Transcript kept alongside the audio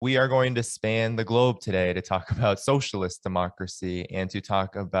We are going to span the globe today to talk about socialist democracy and to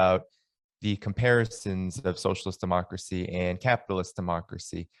talk about the comparisons of socialist democracy and capitalist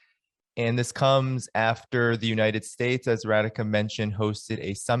democracy. And this comes after the United States, as Radhika mentioned, hosted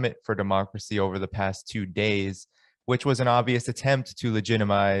a summit for democracy over the past 2 days, which was an obvious attempt to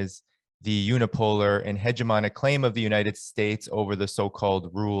legitimize the unipolar and hegemonic claim of the United States over the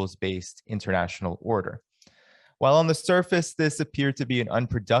so-called rules-based international order. While on the surface, this appeared to be an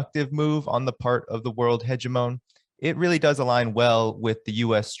unproductive move on the part of the world hegemon, it really does align well with the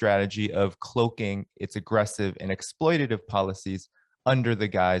US strategy of cloaking its aggressive and exploitative policies under the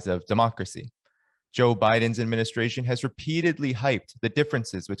guise of democracy. Joe Biden's administration has repeatedly hyped the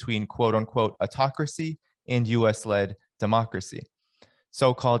differences between quote unquote autocracy and US led democracy.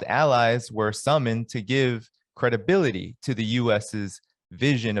 So-called allies were summoned to give credibility to the US's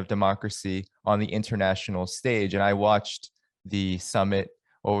vision of democracy on the international stage. And I watched the summit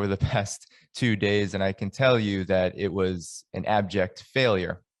over the past 2 days, and I can tell you that it was an abject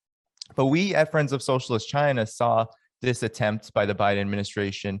failure. But we at Friends of Socialist China saw this attempt by the Biden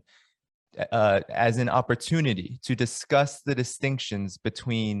administration as an opportunity to discuss the distinctions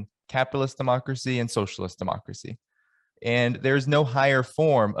between capitalist democracy and socialist democracy. And there's no higher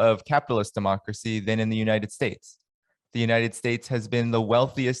form of capitalist democracy than in the United States. The United States has been the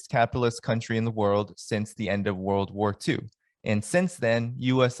wealthiest capitalist country in the world since the end of World War II. And since then,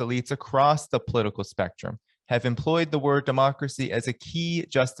 US elites across the political spectrum have employed the word democracy as a key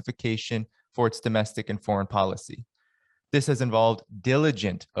justification for its domestic and foreign policy. This has involved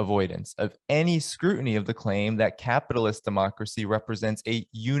diligent avoidance of any scrutiny of the claim that capitalist democracy represents a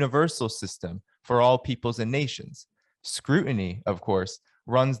universal system for all peoples and nations. Scrutiny, of course,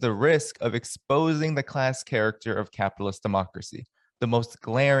 runs the risk of exposing the class character of capitalist democracy, the most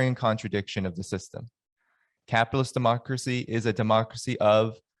glaring contradiction of the system. Capitalist democracy is a democracy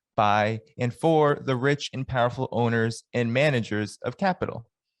of, by, and for the rich and powerful owners and managers of capital.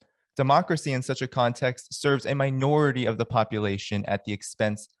 Democracy in such a context serves a minority of the population at the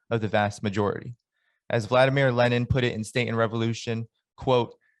expense of the vast majority. As Vladimir Lenin put it in State and Revolution,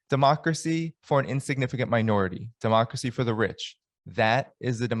 quote, democracy for an insignificant minority, democracy for the rich. That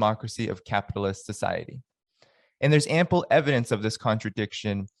is the democracy of capitalist society. And there's ample evidence of this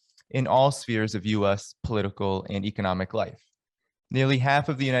contradiction in all spheres of US political and economic life. Nearly half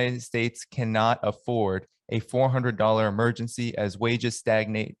of the United States cannot afford a $400 emergency as wages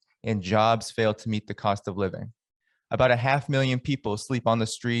stagnate and jobs fail to meet the cost of living. About 500,000 people sleep on the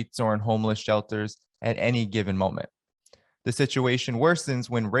streets or in homeless shelters at any given moment. The situation worsens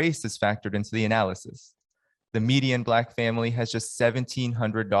when race is factored into the analysis. The median Black family has just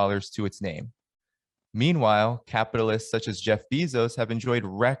 $1,700 to its name. Meanwhile, capitalists such as Jeff Bezos have enjoyed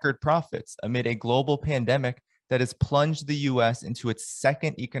record profits amid a global pandemic that has plunged the US into its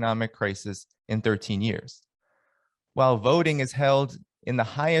second economic crisis in 13 years. While voting is held in the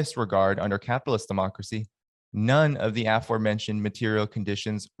highest regard under capitalist democracy, none of the aforementioned material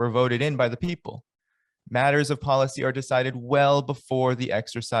conditions were voted in by the people. Matters of policy are decided well before the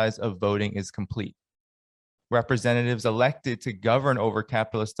exercise of voting is complete. Representatives elected to govern over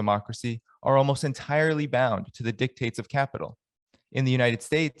capitalist democracy are almost entirely bound to the dictates of capital. In the United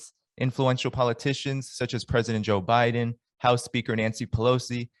States, influential politicians such as President Joe Biden, House Speaker Nancy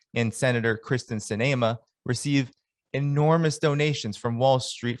Pelosi, and Senator Kristen Sinema receive enormous donations from Wall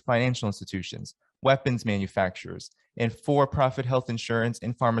Street financial institutions, weapons manufacturers, and for-profit health insurance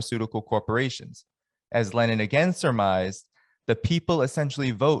and pharmaceutical corporations. As Lenin again surmised, the people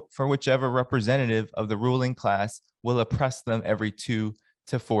essentially vote for whichever representative of the ruling class will oppress them every 2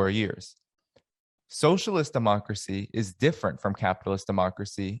 to 4 years. Socialist democracy is different from capitalist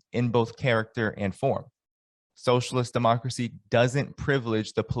democracy in both character and form. Socialist democracy doesn't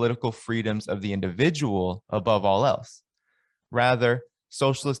privilege the political freedoms of the individual above all else. Rather,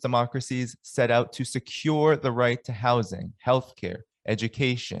 socialist democracies set out to secure the right to housing, healthcare,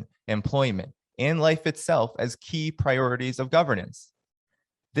 education, employment, and life itself as key priorities of governance.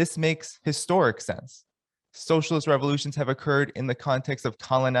 This makes historic sense. Socialist revolutions have occurred in the context of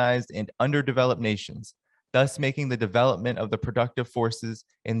colonized and underdeveloped nations, thus making the development of the productive forces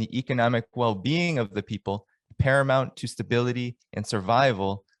and the economic well-being of the people paramount to stability and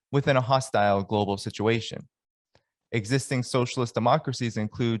survival within a hostile global situation. Existing socialist democracies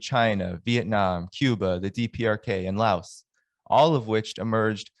include China, Vietnam, Cuba, the DPRK, and Laos, all of which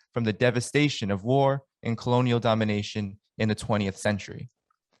emerged from the devastation of war and colonial domination in the 20th century.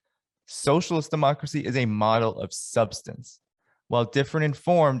 Socialist democracy is a model of substance. While different in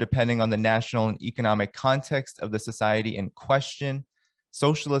form depending on the national and economic context of the society in question,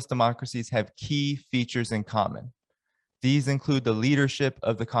 socialist democracies have key features in common. These include the leadership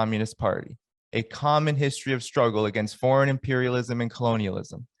of the Communist Party, a common history of struggle against foreign imperialism and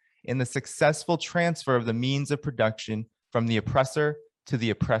colonialism, and the successful transfer of the means of production from the oppressor to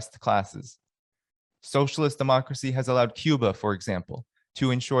the oppressed classes. Socialist democracy has allowed Cuba, for example,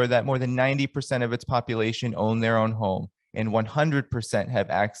 to ensure that more than 90% of its population own their own home and 100% have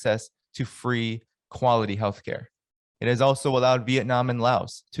access to free, quality healthcare. It has also allowed Vietnam and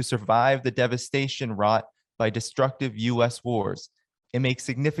Laos to survive the devastation wrought by destructive US wars and make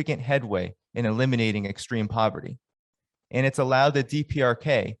significant headway in eliminating extreme poverty. And it's allowed the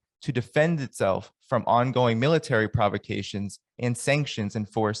DPRK to defend itself from ongoing military provocations and sanctions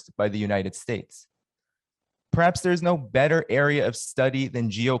enforced by the United States. Perhaps there's no better area of study than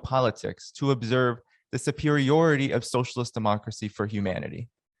geopolitics to observe the superiority of socialist democracy for humanity.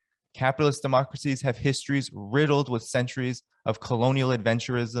 Capitalist democracies have histories riddled with centuries of colonial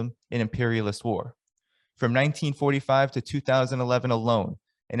adventurism and imperialist war. From 1945 to 2011 alone,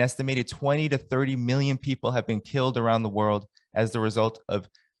 an estimated 20 to 30 million people have been killed around the world as the result of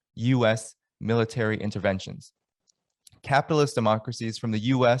US military interventions. Capitalist democracies from the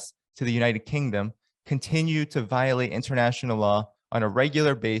US to the United Kingdom continue to violate international law on a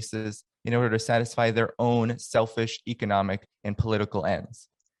regular basis in order to satisfy their own selfish economic and political ends.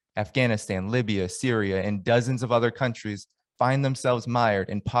 Afghanistan, Libya, Syria, and dozens of other countries find themselves mired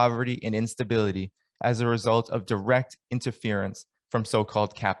in poverty and instability as a result of direct interference from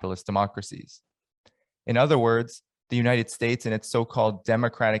so-called capitalist democracies. In other words, the United States and its so-called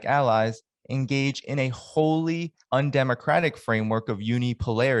democratic allies engage in a wholly undemocratic framework of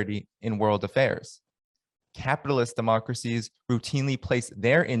unipolarity in world affairs. Capitalist democracies routinely place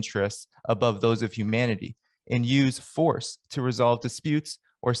their interests above those of humanity and use force to resolve disputes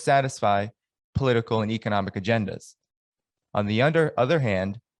or satisfy political and economic agendas. On the other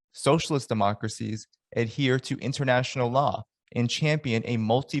hand, socialist democracies adhere to international law and champion a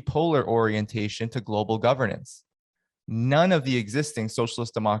multipolar orientation to global governance. None of the existing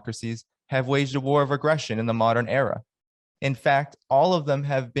socialist democracies have waged a war of aggression in the modern era. In fact, all of them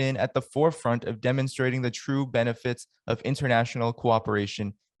have been at the forefront of demonstrating the true benefits of international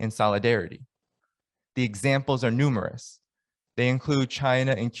cooperation and solidarity. The examples are numerous. They include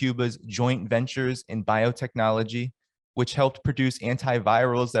China and Cuba's joint ventures in biotechnology, which helped produce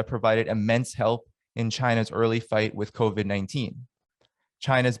antivirals that provided immense help in China's early fight with COVID-19.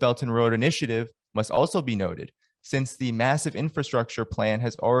 China's Belt and Road Initiative must also be noted, since the massive infrastructure plan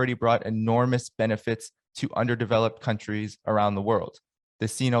has already brought enormous benefits to underdeveloped countries around the world. The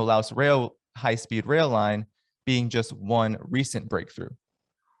Sino-Laos high-speed rail line being just one recent breakthrough.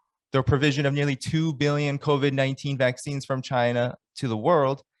 The provision of nearly 2 billion COVID-19 vaccines from China to the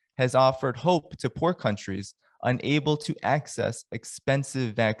world has offered hope to poor countries unable to access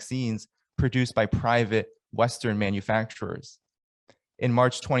expensive vaccines produced by private Western manufacturers. In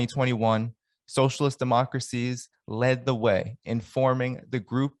March 2021, socialist democracies led the way in forming the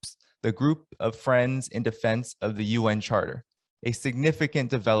group of friends in defense of the UN Charter, a significant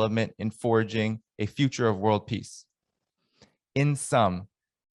development in forging a future of world peace. In sum,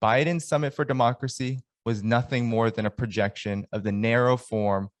 Biden's Summit for Democracy was nothing more than a projection of the narrow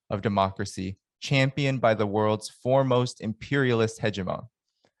form of democracy championed by the world's foremost imperialist hegemon.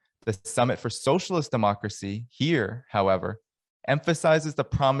 The Summit for Socialist Democracy here, however, emphasizes the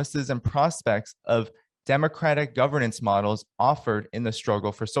promises and prospects of democratic governance models offered in the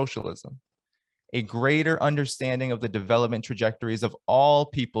struggle for socialism. A greater understanding of the development trajectories of all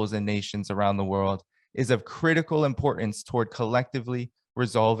peoples and nations around the world is of critical importance toward collectively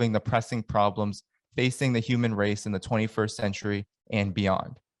resolving the pressing problems facing the human race in the 21st century and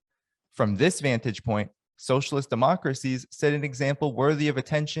beyond. From this vantage point, socialist democracies set an example worthy of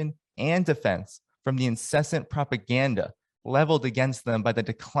attention and defense from the incessant propaganda leveled against them by the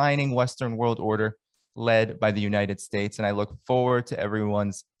declining Western world order led by the United States. And I look forward to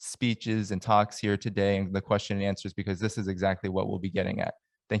everyone's speeches and talks here today and the question and answers, because this is exactly what we'll be getting at.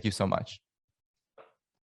 Thank you so much.